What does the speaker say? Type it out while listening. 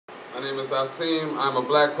My name is Out-Asim. I'm a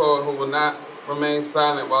black poet who will not remain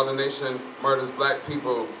silent while the nation murders black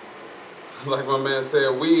people. Like my man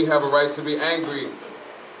said, we have a right to be angry.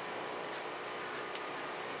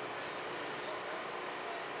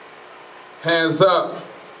 Hands up.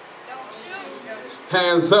 Don't shoot.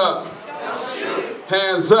 Hands up. Don't shoot.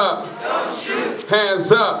 Hands up. Don't shoot.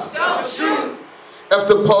 Hands up. Don't shoot. F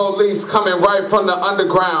the police coming right from the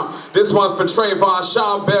underground. This one's for Trayvon,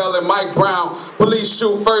 Sean Bell, and Mike Brown. Police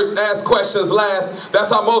shoot first, ask questions last. That's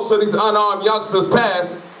how most of these unarmed youngsters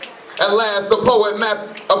pass. At last, a poet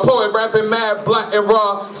rapping mad, blunt and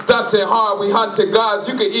raw, stunting hard. We hunted gods.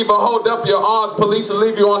 You can even hold up your arms. Police will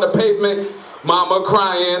leave you on the pavement. Mama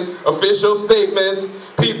crying, official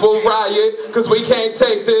statements, people riot, cause we can't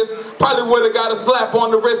take this. Probably would've got a slap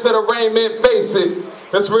on the wrist at arraignment, face it.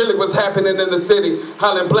 That's really what's happening in the city.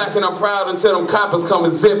 Hollering black and I'm proud until them coppers come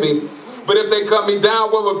and zip me. But if they gun me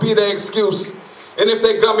down, what would be their excuse? And if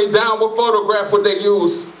they gun me down, what photograph would they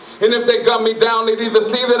use? And if they gun me down, they'd either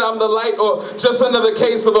see that I'm the light or just another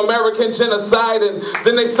case of American genocide. And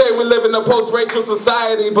then they say we live in a post-racial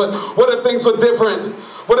society, but what if things were different?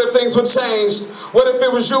 What if things were changed? What if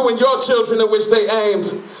it was you and your children at which they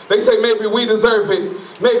aimed? They say maybe we deserve it.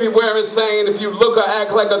 Maybe we're insane. If you look or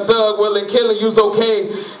act like a thug, well then killing you's okay.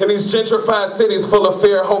 In these gentrified cities full of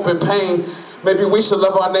fear, hope, and pain, maybe we should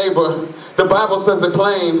love our neighbor. The Bible says it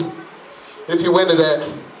plain, if you into that.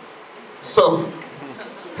 So,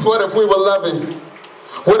 what if we were loving?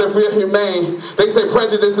 What if we're humane? They say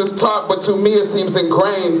prejudice is taught, but to me it seems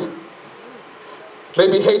ingrained.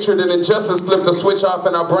 Maybe hatred and injustice flipped a switch off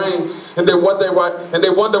in our brain, and they wonder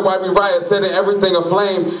why we riot, setting everything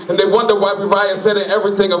aflame. And they wonder why we riot, setting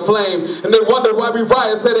everything aflame. And they wonder why we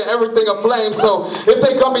riot, setting everything aflame. So if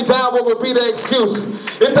they gun me down, what would be the excuse?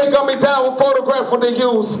 If they gun me down, what photograph would they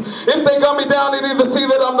use? If they gun me down, they'd either see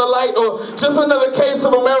that I'm the light or just another case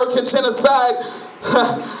of American genocide.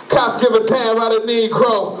 Cops give a damn about a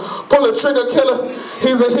Negro. Pull a trigger killer,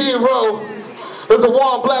 he's a hero. There's a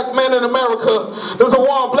war on black men in America. There's a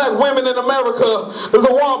war on black women in America. There's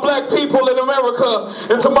a war on black people in America.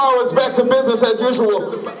 And tomorrow is back to business as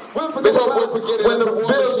usual. We'll forget it. When the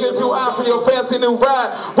bills get too high for your fancy new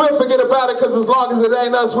ride, we'll forget about it, because as long as it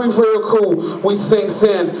ain't us, we real cool. We sing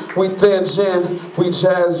sin, we thin gin, we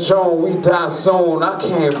jazz Joan, we die soon. I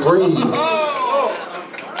can't breathe.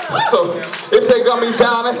 So if they gun me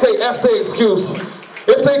down, I say F the excuse.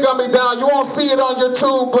 If they gun me down, you won't see it on your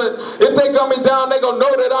tube, but if they gun me down, they gon' know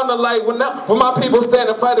that I'm the light. When my people stand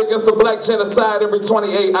and fight against a black genocide every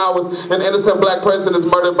 28 hours, an innocent black person is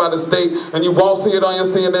murdered by the state, and you won't see it on your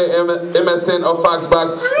CNN, MSN, or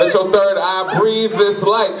Foxbox. Let your third eye breathe this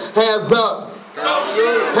light. Hands up. Don't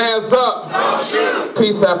shoot. Hands up. Don't shoot.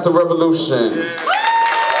 Peace after revolution.